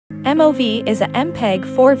MOV is a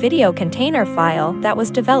MPEG-4 video container file that was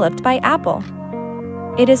developed by Apple.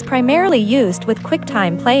 It is primarily used with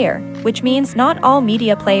QuickTime player, which means not all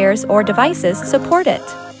media players or devices support it.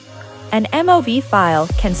 An MOV file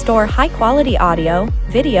can store high-quality audio,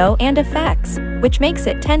 video, and effects, which makes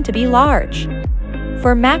it tend to be large.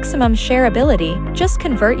 For maximum shareability, just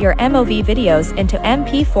convert your MOV videos into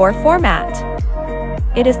MP4 format.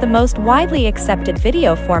 It is the most widely accepted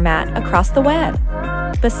video format across the web.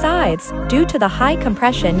 Besides, due to the high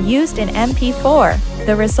compression used in MP4,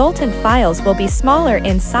 the resultant files will be smaller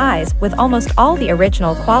in size with almost all the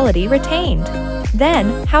original quality retained.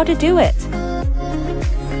 Then, how to do it?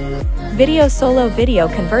 VideoSolo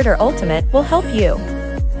Vide Converter Ultimate will help you.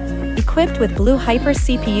 Equipped with Blue Hyper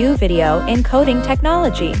CPU video encoding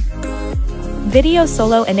technology,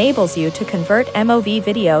 VideoSolo enables you to convert MOV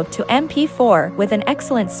video to MP4 with an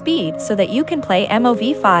excellent speed so that you can play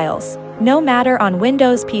MOV files, no matter on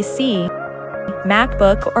Windows PC,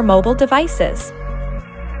 MacBook, or mobile devices.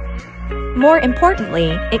 More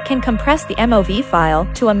importantly, it can compress the MOV file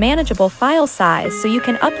to a manageable file size so you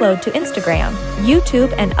can upload to Instagram,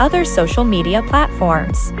 YouTube, and other social media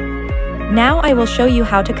platforms. Now I will show you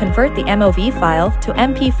how to convert the MOV file to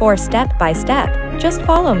MP4 step by step. Just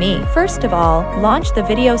follow me. First of all, launch the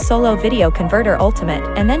VideoSolo Vide Converter Ultimate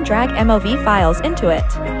and then drag MOV files into it.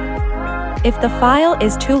 If the file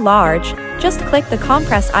is too large, just click the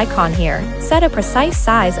compress icon here, set a precise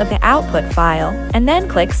size of the output file, and then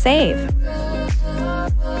click Save.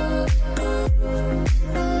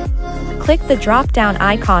 Click the drop-down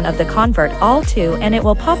icon of the Convert All To and it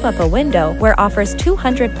will pop up a window where offers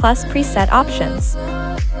 200 plus preset options.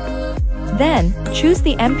 Then, choose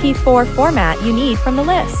the MP4 format you need from the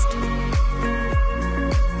list.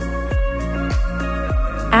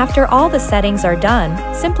 After all the settings are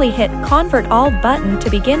done, simply hit Convert All button to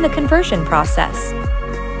begin the conversion process.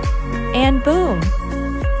 And boom!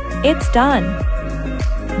 It's done.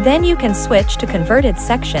 Then you can switch to Converted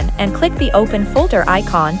section and click the Open Folder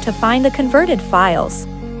icon to find the converted files.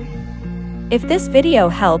 If this video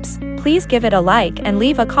helps, please give it a like and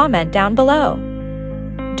leave a comment down below.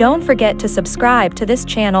 Don't forget to subscribe to this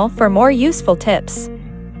channel for more useful tips.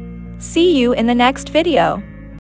 See you in the next video.